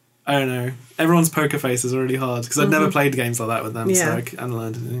 I don't know. Everyone's poker faces are really hard because I'd never played games like that with them, so I hadn't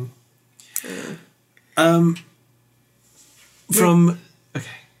learned anything. From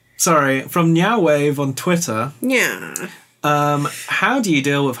Nyowwave on Twitter. Yeah. How do you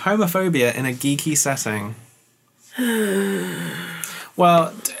deal with homophobia in a geeky setting?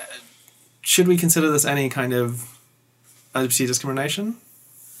 Well, should we consider this any kind of LGBT discrimination?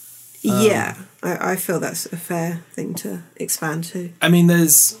 Yeah, I feel that's a fair thing to expand to. I mean,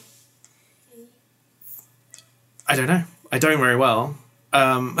 I don't know. I don't very well.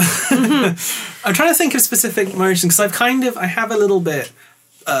 I'm trying to think of specific emotions because I have a little bit,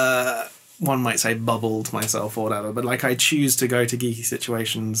 one might say, bubbled myself or whatever, but like I choose to go to geeky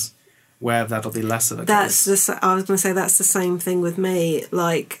situations where that'll be less of a case. I was going to say that's the same thing with me.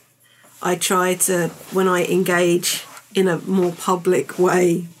 Like, I try to, when I engage in a more public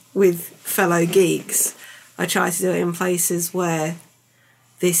way with fellow geeks, I try to do it in places where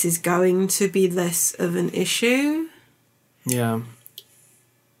this is going to be less of an issue. Yeah.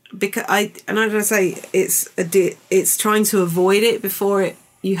 Because I'm going to say it's trying to avoid it before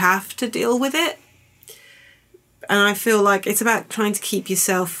you have to deal with it. And I feel like it's about trying to keep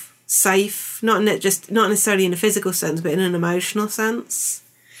yourself safe, not necessarily in a physical sense, but in an emotional sense.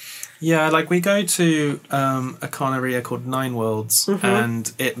 Yeah, like we go to a con area called Nine Worlds,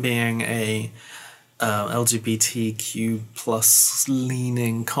 and it being a LGBTQ plus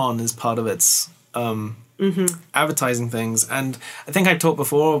leaning con is part of its advertising things. And I think I've talked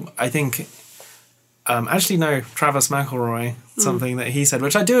before, Travis McElroy, something that he said,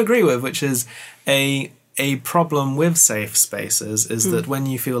 which I do agree with, which is a problem with safe spaces is that when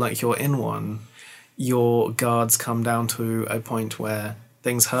you feel like you're in one, your guards come down to a point where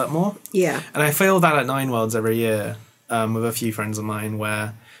things hurt more. Yeah. And I feel that at Nine Worlds every year with a few friends of mine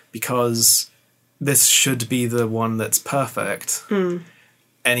where, because this should be the one that's perfect,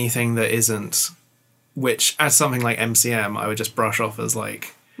 anything that isn't, which as something like MCM, I would just brush off as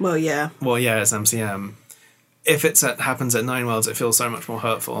like... Well, yeah, it's MCM. If happens at Nine Worlds, it feels so much more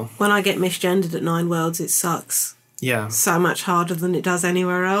hurtful. When I get misgendered at Nine Worlds, it sucks. Yeah. So much harder than it does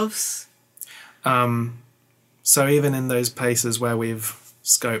anywhere else. So even in those places where we've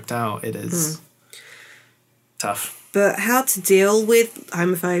scoped out, it is tough. But how to deal with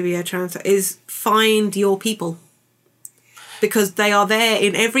homophobia, is find your people. Because they are there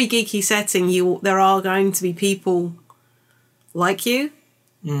in every geeky setting. There are going to be people like you.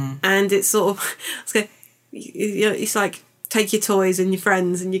 And it's sort of... It's like, take your toys and your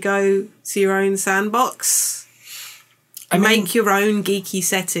friends and you go to your own sandbox. Make your own geeky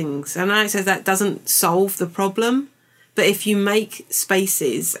settings. I know it says that doesn't solve the problem, but if you make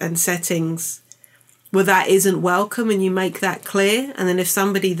spaces and settings where that isn't welcome and you make that clear, and then if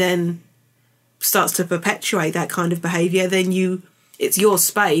somebody then starts to perpetuate that kind of behaviour, then it's your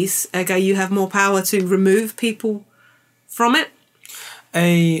space, ergo you have more power to remove people from it.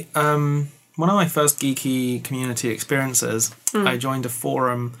 One of my first geeky community experiences, I joined a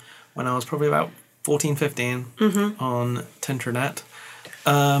forum when I was probably about 14, 15 on Tinternet.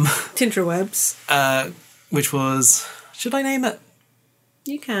 Tinterwebs. Which was... Should I name it?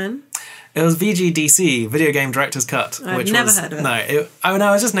 You can. It was VGDC, Video Game Director's Cut. I've never heard of it. No,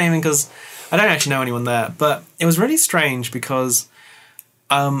 I was just naming because I don't actually know anyone there. But it was really strange because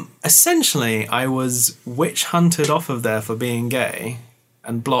essentially I was witch hunted off of there for being gay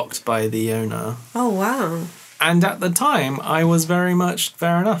and blocked by the owner. Oh, wow. And at the time, I was very much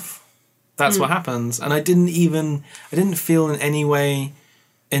fair enough. That's what happens. And I didn't feel in any way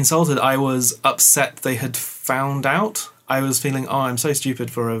insulted. I was upset they had found out. I was feeling, I'm so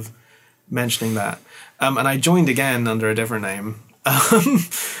stupid for mentioning that. And I joined again under a different name. And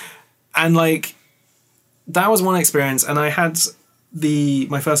that was one experience. And I had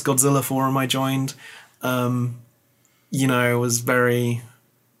my first Godzilla forum I joined, was very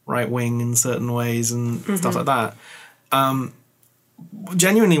right-wing in certain ways and stuff like that.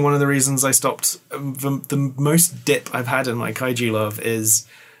 Genuinely, one of the reasons I stopped, the most dip I've had in my kaiju love is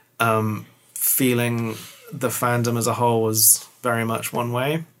feeling the fandom as a whole was very much one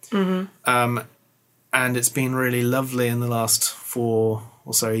way. And it's been really lovely in the last 4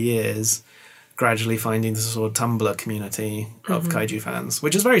 or so years, gradually finding this sort of Tumblr community of kaiju fans,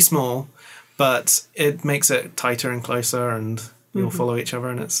 which is very small, but it makes it tighter and closer, and you'll follow each other,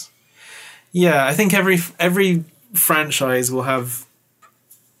 and it's... Yeah, I think every franchise will have...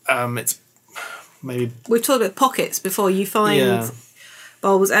 it's maybe... We've talked about pockets before. You find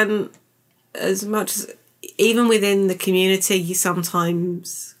bulbs, and as much as... Even within the community, you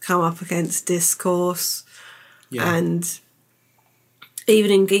sometimes come up against discourse. Yeah. And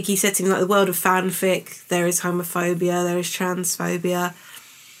even in geeky settings like the world of fanfic, there is homophobia, there is transphobia.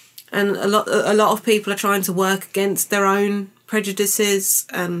 And a lot of people are trying to work against their own prejudices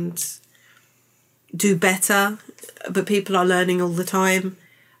and do better, but people are learning all the time.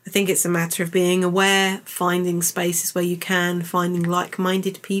 I think it's a matter of being aware, finding spaces where you can, finding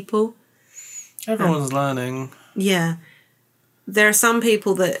like-minded people. Everyone's learning. Yeah. There are some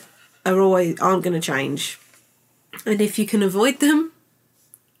people that aren't going to change. And if you can avoid them,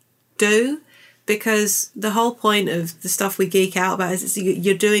 do. Because the whole point of the stuff we geek out about is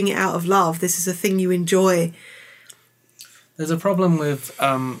you're doing it out of love. This is a thing you enjoy. There's a problem with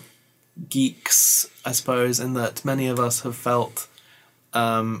geeks, I suppose, in that many of us have felt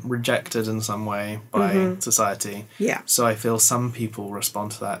rejected in some way by society. Yeah. So I feel some people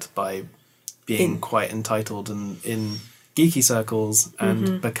respond to that by being quite entitled in geeky circles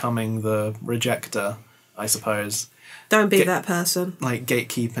and becoming the rejecter, I suppose. Don't be that person. Like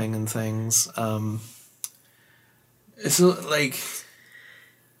gatekeeping and things. It's like...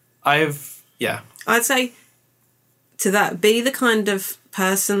 I'd say to that, be the kind of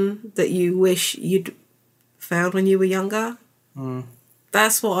person that you wish you'd found when you were younger.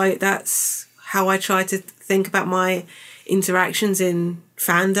 That's how I try to think about my interactions in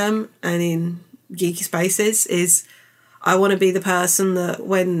fandom and in geeky spaces. Is I want to be the person that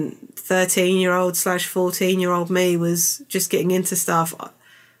when 13-year-old / 14-year-old me was just getting into stuff,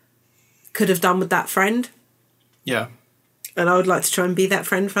 could have done with that friend. Yeah. And I would like to try and be that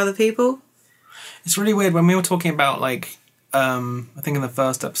friend for other people. It's really weird when we were talking about I think in the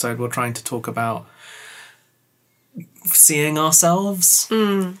first episode we were trying to talk about seeing ourselves.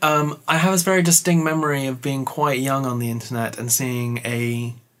 I have this very distinct memory of being quite young on the internet and seeing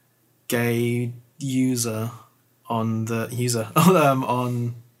a gay user on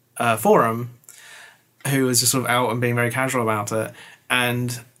forum who was just sort of out and being very casual about it,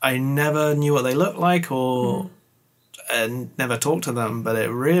 and I never knew what they looked like and never talked to them, but it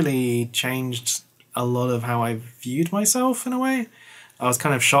really changed a lot of how I viewed myself in a way. I was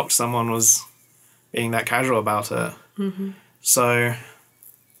kind of shocked someone was being that casual about it. So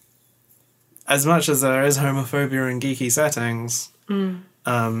as much as there is homophobia in geeky settings,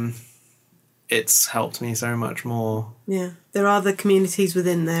 it's helped me so much more. Yeah. There are the communities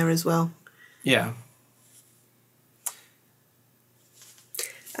within there as well. Yeah.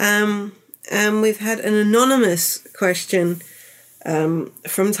 We've had an anonymous question from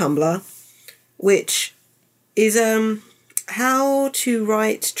Tumblr, which is how to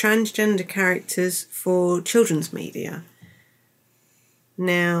write transgender characters for children's media.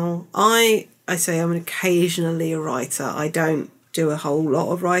 Now, I say I'm occasionally a writer. I don't do a whole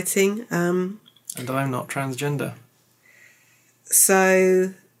lot of writing. And I'm not transgender.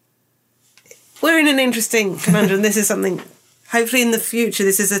 So we're in an interesting conundrum. This is something, hopefully in the future,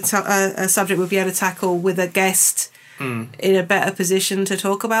 this is a subject we'll be able to tackle with a guest in a better position to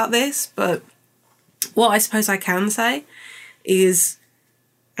talk about this. But what I suppose I can say is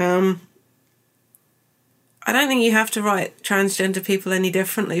I don't think you have to write transgender people any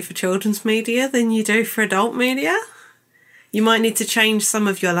differently for children's media than you do for adult media. You might need to change some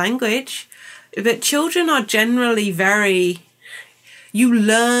of your language, but children are generally very... You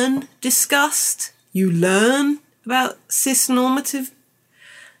learn disgust. You learn about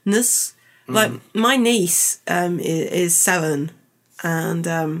cis-normativeness. Like, my niece is 7,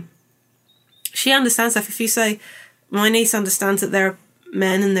 and she understands that. If you say, my niece understands that there are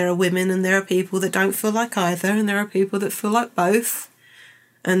men and there are women and there are people that don't feel like either, and there are people that feel like both,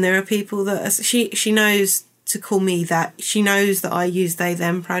 and there are people that... She knows to call me that. She knows that I use they,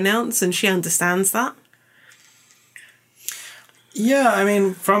 them pronouns, and she understands that. Yeah, I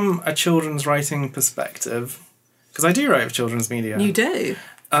mean, from a children's writing perspective, because I do write for children's media. You do?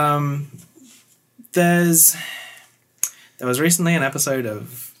 There was recently an episode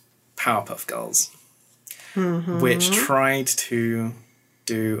of Powerpuff Girls, which tried to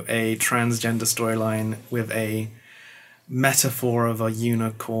do a transgender storyline with a metaphor of a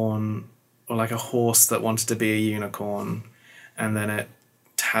unicorn, or like a horse that wanted to be a unicorn, and then it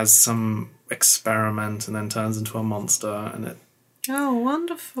has some experiment and then turns into a monster, and it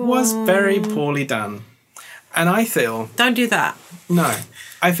was very poorly done. And I feel... Don't do that. No.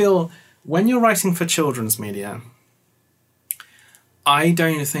 I feel when you're writing for children's media, I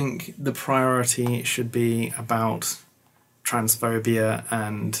don't think the priority should be about transphobia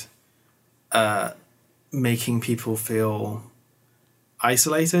and making people feel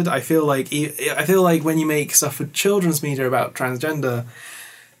isolated. I feel like when you make stuff for children's media about transgender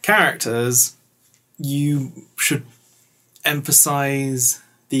characters, you should emphasize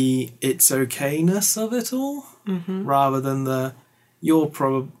the it's okayness of it all, rather than the you're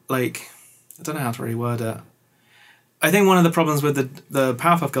probably like, I don't know how to really word it. I think one of the problems with the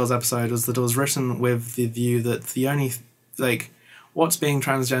Powerpuff Girls episode was that it was written with the view that the only what's being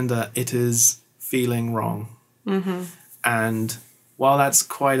transgender, it is feeling wrong, and while that's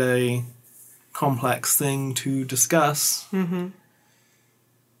quite a complex thing to discuss,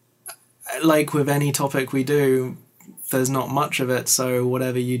 like with any topic we do, there's not much of it, so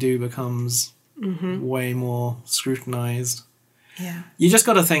whatever you do becomes way more scrutinized. Yeah. You just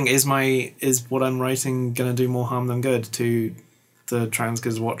got to think, is what I'm writing going to do more harm than good to the trans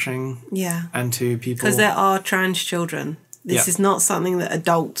kids watching? Yeah. And to people... Because there are trans children. This is not something that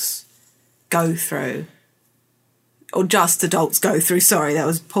adults go through. Or just adults go through. Sorry, that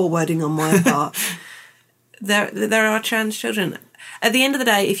was poor wording on my part. There are trans children. At the end of the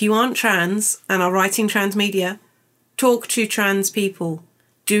day, if you aren't trans and are writing trans media, talk to trans people.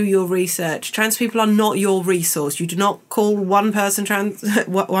 Do your research. Trans people are not your resource. You do not call one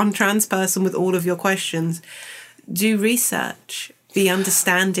trans person with all of your questions. Do research. Be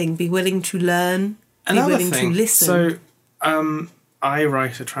understanding. Be willing to learn. Be willing to listen. So, I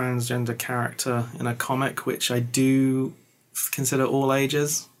write a transgender character in a comic, which I do consider all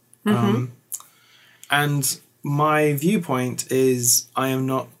ages. And my viewpoint is I am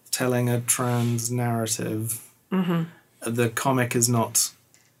not telling a trans narrative. The comic is not...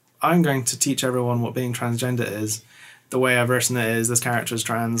 I'm going to teach everyone what being transgender is. The way I've written it is this character is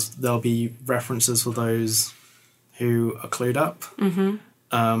trans. There'll be references for those who are clued up.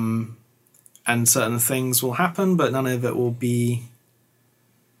 And certain things will happen, but none of it will be...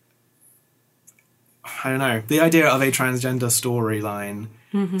 I don't know. The idea of a transgender storyline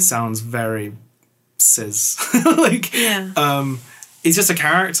sounds very cis. It's just a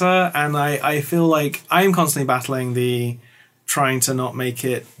character, and I feel like I am constantly battling the trying to not make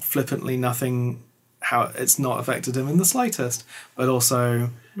it flippantly nothing, how it's not affected him in the slightest, but also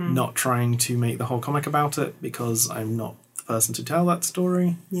not trying to make the whole comic about it because I'm not the person to tell that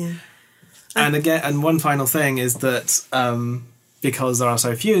story. Yeah. And one final thing is that because there are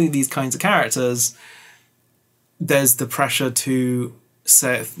so few of these kinds of characters, there's the pressure to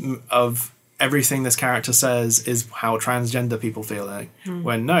say of everything this character says is how transgender people feel like.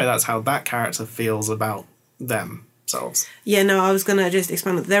 When no, that's how that character feels about themselves. Yeah, no, I was going to just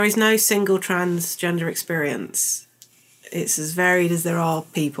expand it. There is no single transgender experience. It's as varied as there are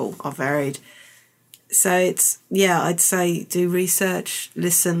people are varied. So it's, yeah, I'd say do research,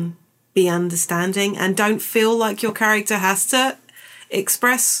 listen, be understanding, and don't feel like your character has to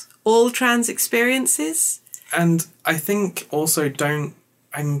express all trans experiences. And I think also I'm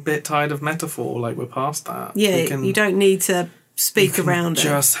a bit tired of metaphor, like we're past that. Yeah, you don't need to speak around it.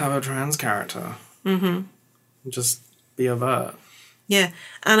 Just have a trans character. Mm-hmm. Just be overt. Yeah,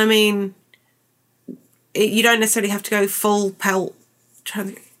 and I mean, you don't necessarily have to go full pelt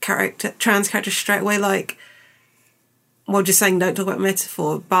trans character straight away, like, well, just saying don't talk about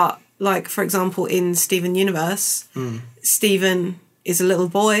metaphor, but like, for example, in Steven Universe, Steven is a little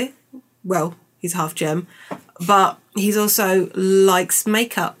boy, well, he's half gem, but he's also likes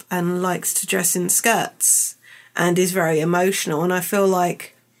makeup and likes to dress in skirts and is very emotional, and I feel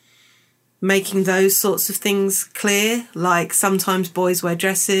like making those sorts of things clear, like sometimes boys wear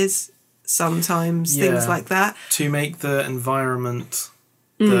dresses, sometimes things like that. To make the environment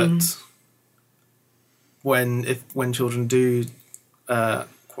that when children do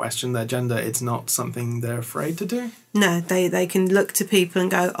question their gender, it's not something they're afraid to do. No, they can look to people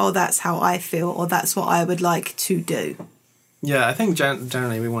and go, oh, that's how I feel, or that's what I would like to do. Yeah, I think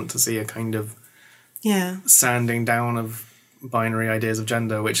generally we want to see a kind of sanding down of binary ideas of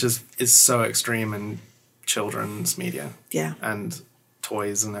gender, which is so extreme in children's media. Yeah. And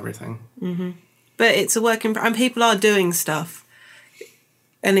toys and everything. Mm-hmm. But it's a work in... And people are doing stuff.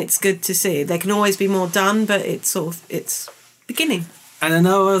 And it's good to see. There can always be more done, but it's beginning. And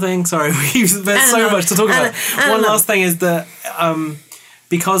another thing, sorry, there's so much to talk about. One last thing is that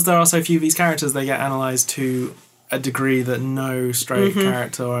because there are so few of these characters, they get analysed to a degree that no straight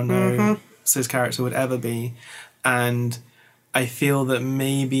character or no cis character would ever be. And I feel that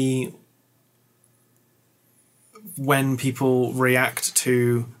maybe when people react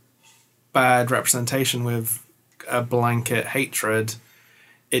to bad representation with a blanket hatred,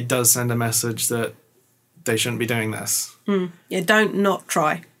 it does send a message that they shouldn't be doing this. Yeah, don't not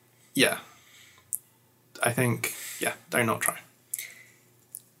try. Yeah. I think, don't not try.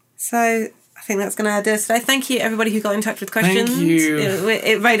 So I think that's going to do us today. Thank you, everybody who got in touch with questions. Thank you.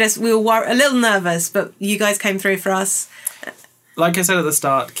 It made us, we were a little nervous, but you guys came through for us. Like I said at the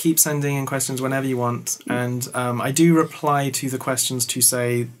start, keep sending in questions whenever you want. And I do reply to the questions to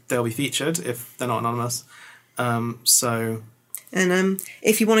say they'll be featured if they're not anonymous. And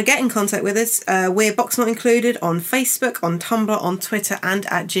if you want to get in contact with us, we're Box Not Included on Facebook, on Tumblr, on Twitter, and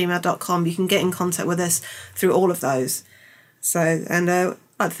at gmail.com. You can get in contact with us through all of those. So, and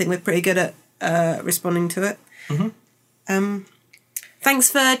I think we're pretty good at responding to it. Mm-hmm. Thanks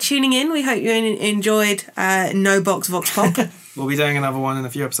for tuning in. We hope you enjoyed No Box Vox Pop. We'll be doing another one in a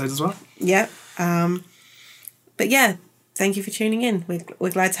few episodes as well. Yeah. But yeah, thank you for tuning in.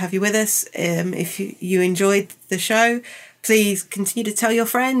 We're glad to have you with us. If you enjoyed the show, please continue to tell your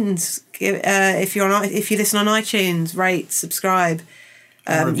friends. If you listen on iTunes, rate, subscribe.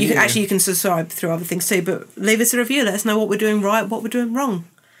 You can subscribe through other things too, but leave us a review. Let us know what we're doing right, what we're doing wrong.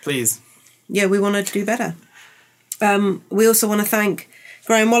 Please. Yeah, we want to do better. We also want to thank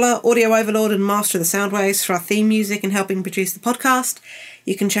Graham Waller, Audio Overlord and Master of the Soundwaves, for our theme music and helping produce the podcast.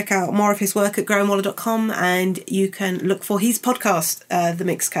 You can check out more of his work at grahamwaller.com, and you can look for his podcast, The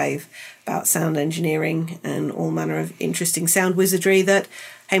Mix Cave, about sound engineering and all manner of interesting sound wizardry that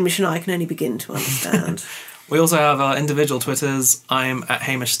Hamish and I can only begin to understand. We also have our individual Twitters. I'm at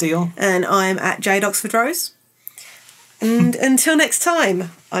Hamish Steele. And I'm at Jade Oxford Rose. And until next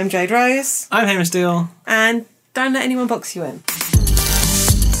time, I'm Jade Rose. I'm Hamish Steele. And don't let anyone box you in.